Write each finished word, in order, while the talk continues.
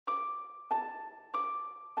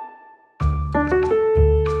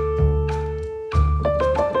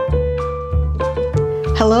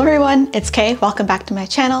Hello everyone, it's Kay. Welcome back to my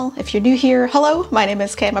channel. If you're new here, hello, my name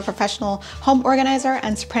is Kay. I'm a professional home organizer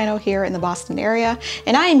and soprano here in the Boston area,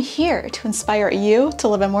 and I am here to inspire you to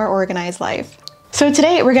live a more organized life. So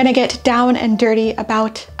today we're gonna get down and dirty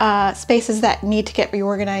about spaces that need to get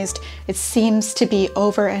reorganized. It seems to be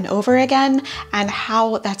over and over again, and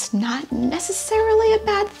how that's not necessarily a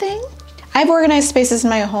bad thing. I've organized spaces in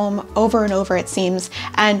my home over and over, it seems,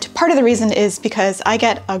 and part of the reason is because I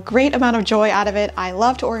get a great amount of joy out of it. I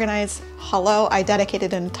love to organize. Hello, I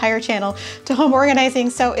dedicated an entire channel to home organizing,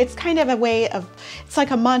 so it's kind of a way of, it's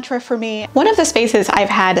like a mantra for me. One of the spaces I've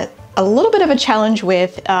had a little bit of a challenge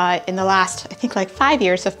with in the last, I think like 5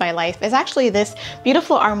 years of my life is actually this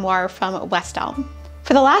beautiful armoire from West Elm.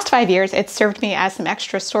 For the last 5 years, it's served me as some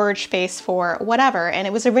extra storage space for whatever, and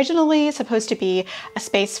it was originally supposed to be a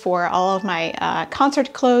space for all of my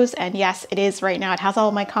concert clothes, and yes, it is right now. It has all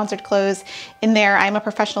of my concert clothes in there. I'm a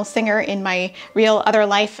professional singer in my real other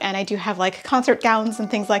life, and I do have like concert gowns and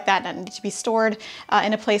things like that need to be stored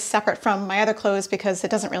in a place separate from my other clothes because it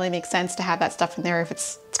doesn't really make sense to have that stuff in there if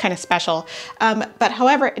it's kind of special. But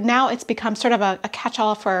however, now it's become sort of a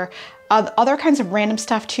catch-all for other kinds of random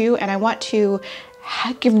stuff too, and I want to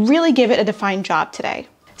really give it a defined job today.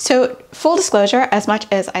 So full disclosure, as much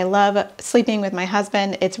as I love sleeping with my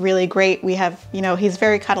husband, it's really great. We have, he's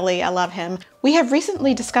very cuddly. I love him. We have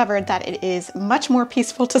recently discovered that it is much more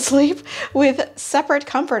peaceful to sleep with separate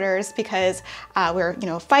comforters because we're,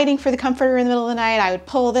 fighting for the comforter in the middle of the night. I would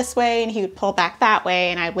pull this way and he would pull back that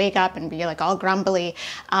way, and I'd wake up and be like all grumbly.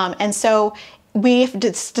 And so we've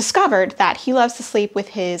discovered that he loves to sleep with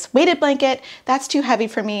his weighted blanket. That's too heavy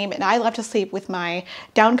for me, and I love to sleep with my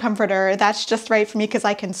down comforter. That's just right for me because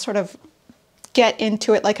I can sort of get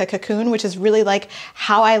into it like a cocoon, which is really like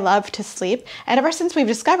how I love to sleep. And ever since we've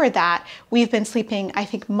discovered that, we've been sleeping, I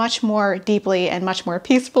think, much more deeply and much more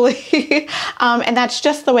peacefully. And that's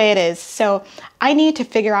just the way it is. So I need to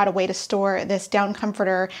figure out a way to store this down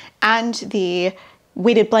comforter and the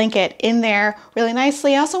weighted blanket in there really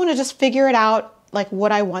nicely. I also want to just figure it out, like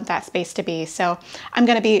what I want that space to be. So I'm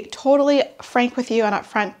going to be totally frank with you and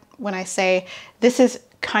upfront when I say this is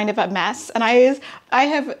kind of a mess. And I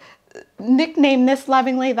have nicknamed this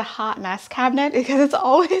lovingly the hot mess cabinet because it's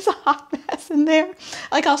always a hot mess in there.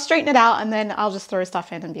 Like I'll straighten it out and then I'll just throw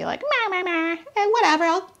stuff in and be like, meh, meh, meh, and whatever,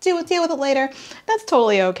 I'll deal with it later. That's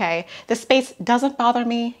totally okay. The space doesn't bother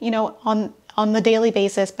me, on the daily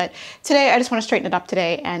basis, but today I just want to straighten it up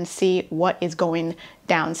today and see what is going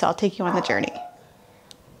down. So I'll take you on the journey.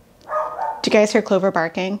 Do you guys hear Clover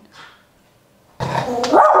barking?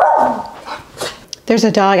 There's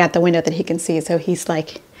a dog at the window that he can see, so he's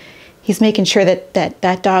making sure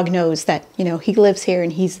that dog knows that, he lives here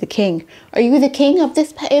and he's the king. Are you the king of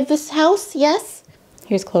this house? Yes?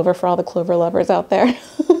 Here's Clover for all the Clover lovers out there.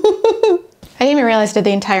 I didn't even realize I did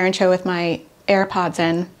the entire intro with my AirPods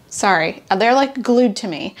in. Sorry, they're like glued to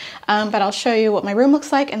me, but I'll show you what my room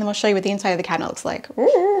looks like and then we'll show you what the inside of the cabinet looks like.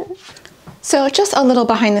 So just a little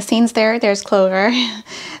behind the scenes there. There's Clover.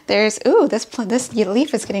 There's, ooh, this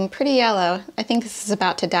leaf is getting pretty yellow. I think this is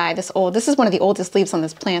about to die. This is one of the oldest leaves on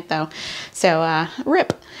this plant though. So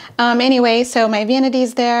rip. Anyway, so my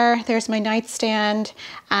vanity's there. There's my nightstand.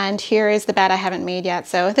 And here is the bed I haven't made yet.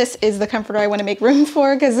 So this is the comforter I want to make room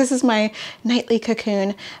for because this is my nightly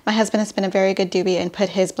cocoon. My husband has been a very good doobie and put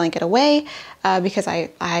his blanket away because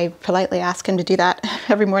I politely ask him to do that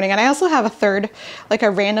every morning. And I also have a third, like a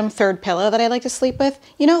random third pillow that I like to sleep with.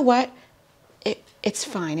 You know what? It's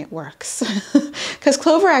fine, it works. Because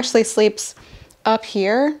Clover actually sleeps up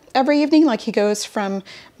here every evening. Like he goes from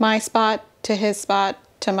my spot to his spot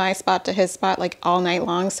to my spot to his spot like all night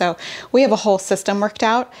long. So we have a whole system worked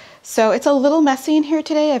out. So it's a little messy in here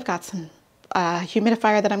today. I've got some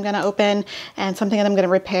humidifier that I'm gonna open and something that I'm gonna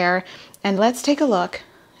repair. And let's take a look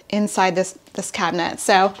inside this cabinet.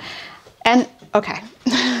 So, and okay.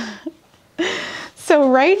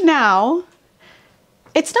 So right now,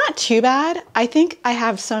 it's not too bad. I think I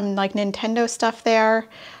have some like Nintendo stuff there.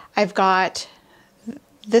 I've got,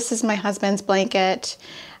 this is my husband's blanket.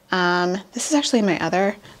 This is actually my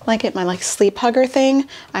other blanket, my like sleep hugger thing.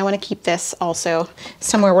 I want to keep this also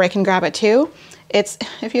somewhere where I can grab it too. It's,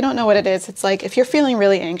 if you don't know what it is, it's like if you're feeling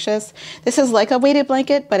really anxious, this is like a weighted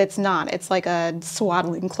blanket, but it's not. It's like a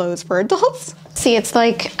swaddling clothes for adults. See, it's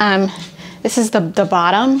like, this is the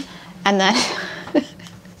bottom, and then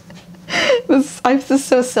this is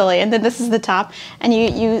so silly. And then this is the top, and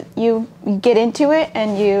you get into it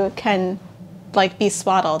and you can like be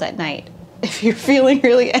swaddled at night if you're feeling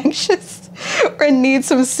really anxious. or need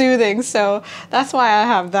some soothing. So that's why I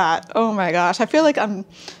have that. Oh my gosh, I feel like I'm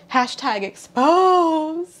hashtag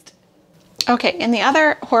exposed. Okay, and the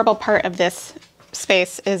other horrible part of this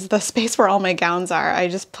space is the space where all my gowns are. I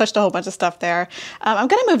just pushed a whole bunch of stuff there. I'm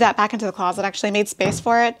gonna move that back into the closet. Actually, I made space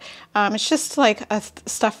for it. It's just like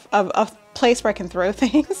a place where I can throw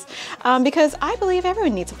things because I believe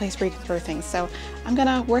everyone needs a place where you can throw things. So I'm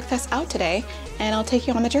gonna work this out today and I'll take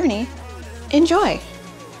you on the journey. Enjoy.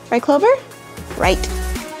 Right, Clover? Right.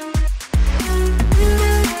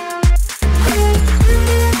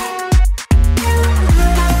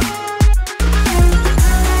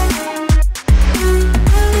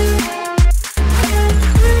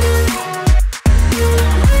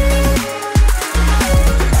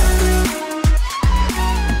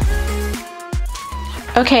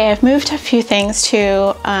 Okay, I've moved a few things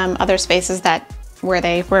to other spaces where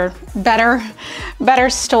they were better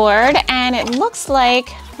stored, and it looks like,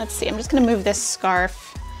 let's see, I'm just gonna move this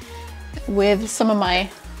scarf with some of my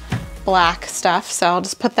black stuff, so I'll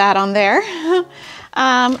just put that on there.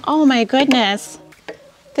 Oh my goodness,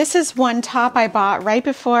 this is one top I bought right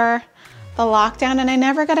before the lockdown, and I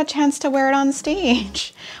never got a chance to wear it on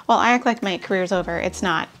stage. Well, I act like my career's over. It's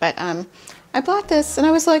not, but I bought this and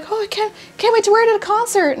I was like, oh, I can't wait to wear it at a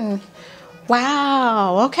concert. And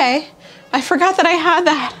wow, okay. I forgot that I had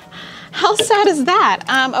that. How sad is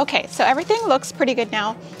that? Okay, so everything looks pretty good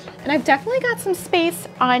now. And I've definitely got some space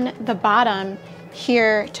on the bottom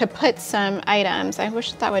here to put some items. I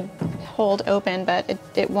wish that would hold open, but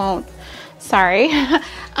it won't. Sorry.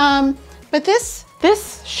 But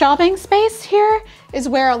this shelving space here is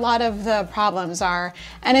where a lot of the problems are.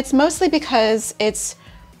 And it's mostly because it's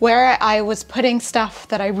where I was putting stuff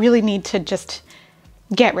that I really need to just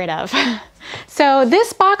get rid of. So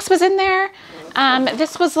this box was in there.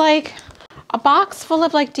 This was like a box full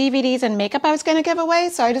of like DVDs and makeup I was gonna give away.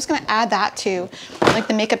 So I'm just gonna add that to like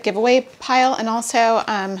the makeup giveaway pile, and also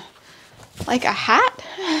like a hat.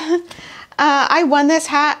 I won this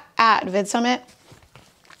hat at Vid Summit,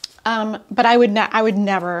 but I would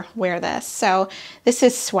never wear this. So this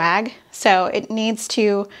is swag. So it needs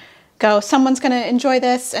to go. Someone's gonna enjoy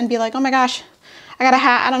this and be like, oh my gosh, I got a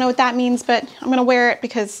hat. I don't know what that means, but I'm gonna wear it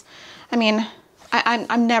because, I mean,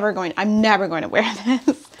 I'm never going to wear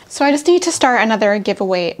this. So I just need to start another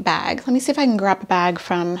giveaway bag. Let me see if I can grab a bag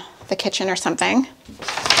from the kitchen or something.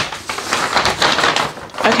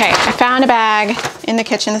 Okay, I found a bag in the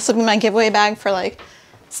kitchen. This will be my giveaway bag for like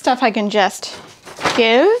stuff I can just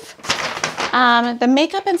give. The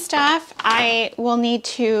makeup and stuff, I will need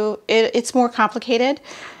to, it's more complicated.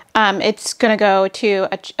 It's gonna go to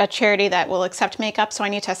a charity that will accept makeup, so I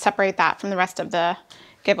need to separate that from the rest of the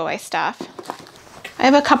giveaway stuff. I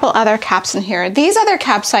have a couple other caps in here. These other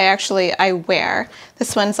caps I wear.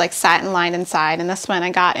 This one's like satin lined inside, and this one I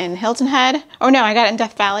got in Hilton Head. Oh no, I got it in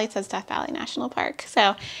Death Valley. It says Death Valley National Park.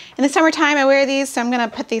 So in the summertime I wear these, so I'm gonna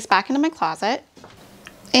put these back into my closet.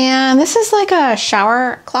 And this is like a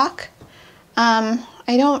shower clock. I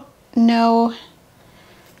don't know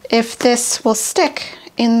if this will stick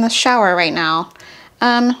in the shower right now.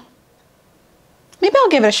 Maybe I'll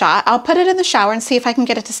give it a shot. I'll put it in the shower and see if I can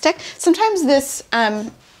get it to stick. Sometimes this,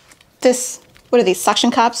 what are these,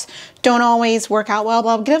 suction cups don't always work out well, but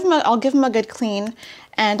I'll give them a good clean,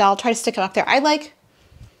 and I'll try to stick them up there. I like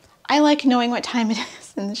knowing what time it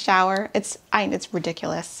is in the shower. It's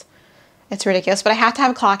ridiculous. It's ridiculous, but I have to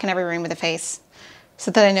have a clock in every room with a face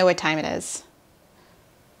so that I know what time it is.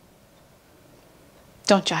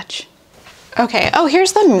 Don't judge. Okay, oh,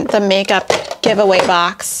 here's the makeup giveaway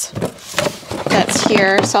box that's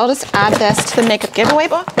here. So I'll just add this to the makeup giveaway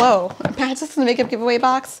box. Whoa, add this to the makeup giveaway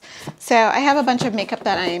box. So I have a bunch of makeup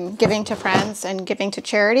that I'm giving to friends and giving to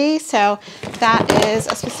charity. So that is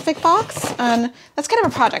a specific box. That's kind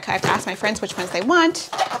of a project. I have to ask my friends which ones they want,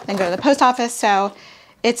 then go to the post office. So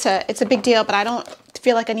it's a big deal, but I don't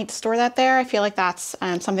feel like I need to store that there. I feel like that's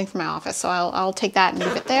something for my office. So I'll take that and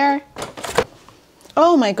move it there.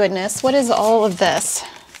 Oh my goodness, what is all of this?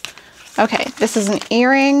 Okay, this is an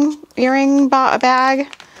earring bag.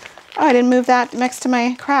 Oh, I didn't move that next to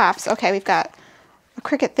my crafts. Okay, we've got a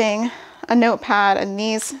Cricut thing, a notepad, and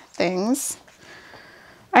these things.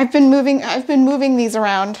 I've been moving these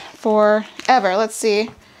around forever. Let's see.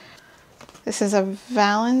 This is a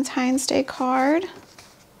Valentine's Day card.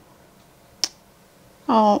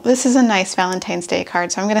 Oh, this is a nice Valentine's Day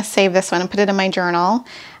card, so I'm gonna save this one and put it in my journal.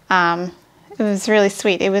 It was really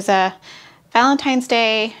sweet. It was a Valentine's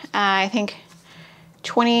Day, I think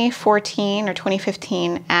 2014 or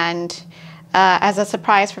 2015, and as a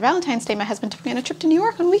surprise for Valentine's Day, my husband took me on a trip to New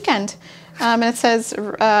York on weekend. And it says,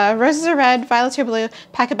 roses are red, violets are blue,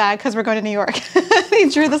 pack a bag because we're going to New York. He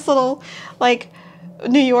drew this little, like,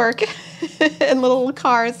 New York in little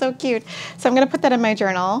car. It's so cute. So I'm going to put that in my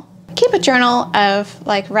journal. Keep a journal of,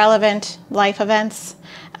 like, relevant life events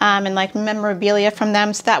and, like, memorabilia from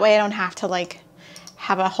them. So that way I don't have to, like,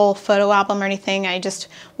 have a whole photo album or anything. I just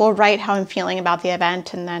will write how I'm feeling about the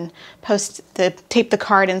event and then tape the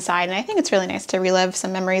card inside. And I think it's really nice to relive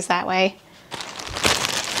some memories that way.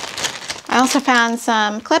 I also found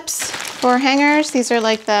some clips for hangers. These are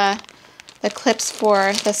like the clips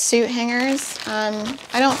for the suit hangers. I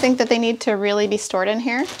don't think that they need to really be stored in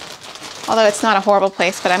here, although it's not a horrible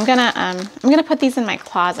place, but I'm gonna put these in my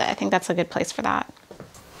closet. I think that's a good place for that.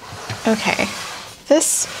 Okay,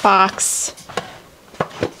 this box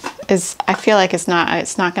is, I feel like it's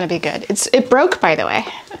not gonna be good. It broke, by the way.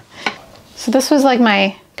 So this was like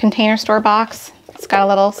my Container Store box. It's got a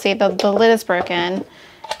little, see, the lid is broken.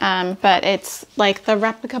 But it's like the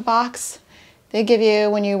replica box they give you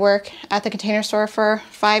when you work at the Container Store for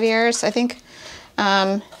 5 years, I think.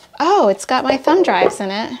 Oh, it's got my thumb drives in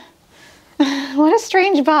it. What a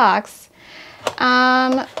strange box.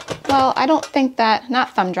 Well, I don't think that,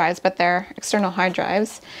 not thumb drives, but they're external hard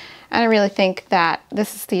drives. I don't really think that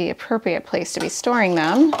this is the appropriate place to be storing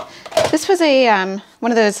them. This was a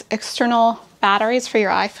one of those external batteries for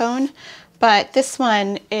your iPhone, but this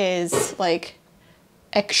one is like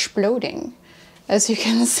exploding, as you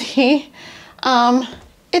can see.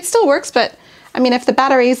 It still works, but I mean, if the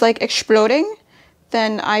battery is like exploding,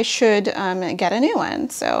 then I should get a new one.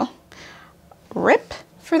 So rip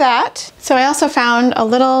for that. So I also found a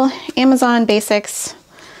little Amazon Basics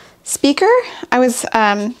speaker.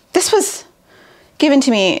 This was given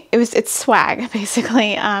to me. It's swag,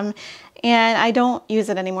 basically. And I don't use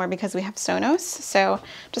it anymore because we have Sonos. So I'm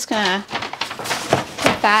just gonna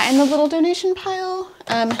put that in the little donation pile.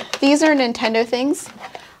 These are Nintendo things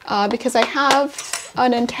because I have a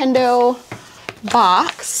Nintendo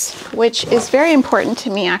box, which is very important to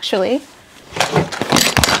me, actually.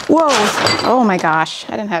 Whoa! Oh my gosh!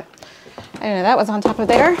 I didn't know that was on top of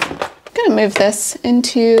there. I'm gonna move this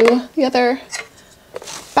into the other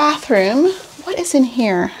bathroom. What is in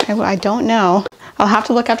here? I don't know. I'll have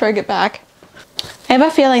to look after I get back. I have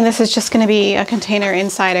a feeling this is just going to be a container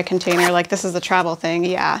inside a container, like this is the travel thing.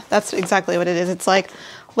 Yeah, that's exactly what it is. It's like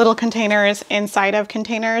little containers inside of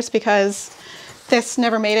containers because this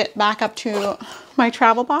never made it back up to my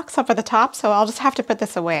travel box up at the top, so I'll just have to put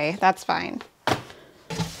this away. That's fine.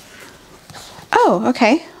 Oh,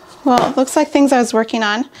 okay. Well, it looks like things I was working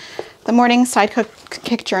on. The morning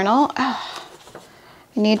sidekick journal. Oh,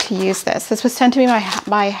 I need to use this. This was sent to me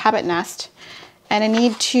by Habit Nest, and I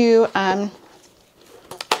need to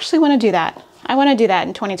actually want to do that. I want to do that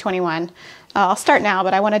in 2021. I'll start now,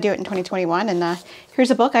 but I want to do it in 2021. And here's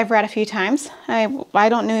a book I've read a few times. I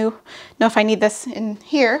don't know if I need this in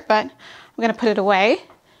here, but I'm going to put it away.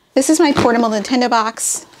 This is my portable Nintendo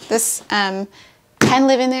box. This can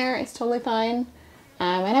live in there. It's totally fine.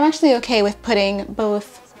 And I'm actually okay with putting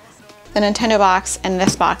both the Nintendo box and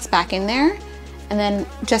this box back in there, and then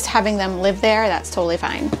just having them live there. That's totally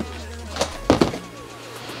fine.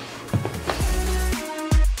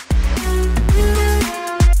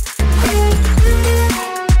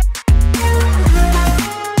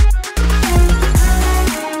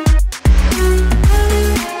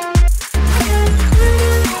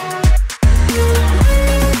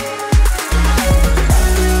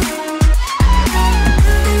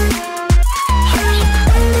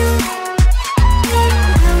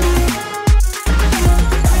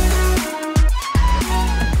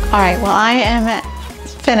 All right, well, I am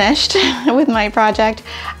finished with my project.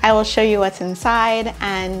 I will show you what's inside,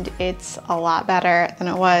 and it's a lot better than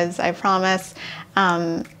it was, I promise.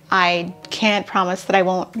 I can't promise that I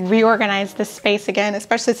won't reorganize this space again,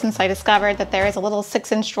 especially since I discovered that there is a little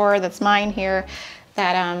 6-inch drawer that's mine here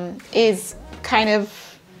that is kind of,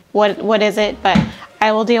 what is it? But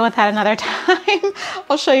I will deal with that another time.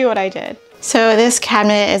 I'll show you what I did. So this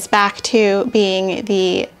cabinet is back to being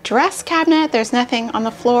the dress cabinet. There's nothing on the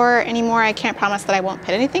floor anymore. I can't promise that I won't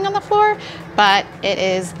put anything on the floor, but it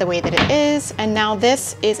is the way that it is. And now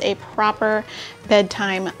this is a proper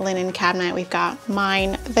bedtime linen cabinet. We've got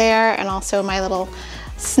mine there, and also my little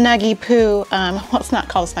Snuggy Poo. Well, it's not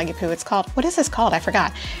called Snuggy Poo. It's called, what is this called? I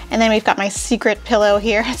forgot. And then we've got my secret pillow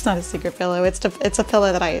here. It's not a secret pillow. It's a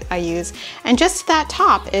pillow that I use. And just that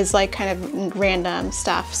top is like kind of random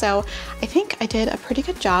stuff. So I think I did a pretty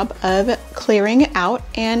good job of clearing it out,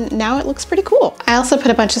 and now it looks pretty cool. I also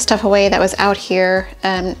put a bunch of stuff away that was out here.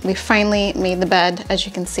 We finally made the bed, as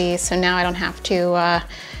you can see. So now I don't have to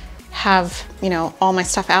have, you know, all my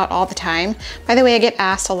stuff out all the time. By the way, I get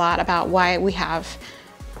asked a lot about why we have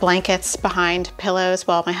blankets behind pillows.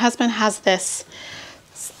 Well, my husband has this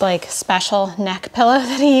like special neck pillow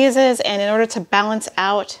that he uses, and in order to balance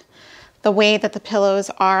out the way that the pillows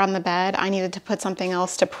are on the bed, I needed to put something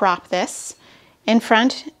else to prop this in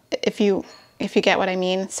front, if you get what I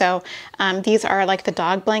mean. So these are like the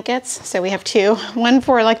dog blankets. So we have two, one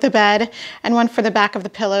for like the bed and one for the back of the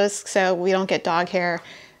pillows, so we don't get dog hair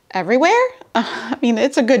everywhere. I mean,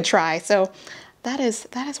 it's a good try. So that is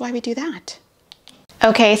why we do that.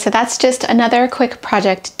 Okay, so that's just another quick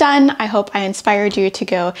project done. I hope I inspired you to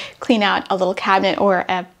go clean out a little cabinet or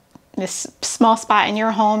this small spot in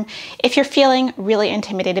your home. If you're feeling really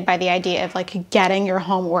intimidated by the idea of like getting your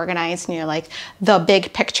home organized, you know, like the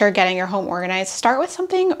big picture, getting your home organized, start with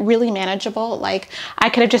something really manageable. Like I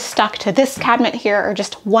could have just stuck to this cabinet here or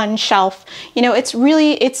just one shelf. You know, it's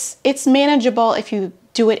really, it's manageable if you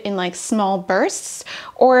do it in like small bursts,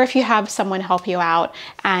 or if you have someone help you out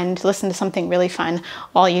and listen to something really fun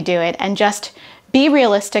while you do it, and just be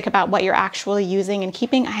realistic about what you're actually using and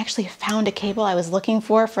keeping. I actually found a cable I was looking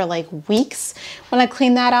for like weeks when I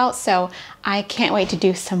cleaned that out, so I can't wait to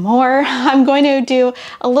do some more. I'm going to do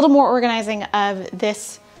a little more organizing of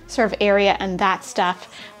this sort of area and that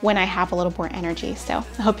stuff when I have a little more energy. So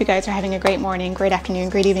I hope you guys are having a great morning, great afternoon,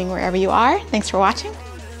 great evening, wherever you are. Thanks for watching,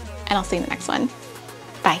 and I'll see you in the next one.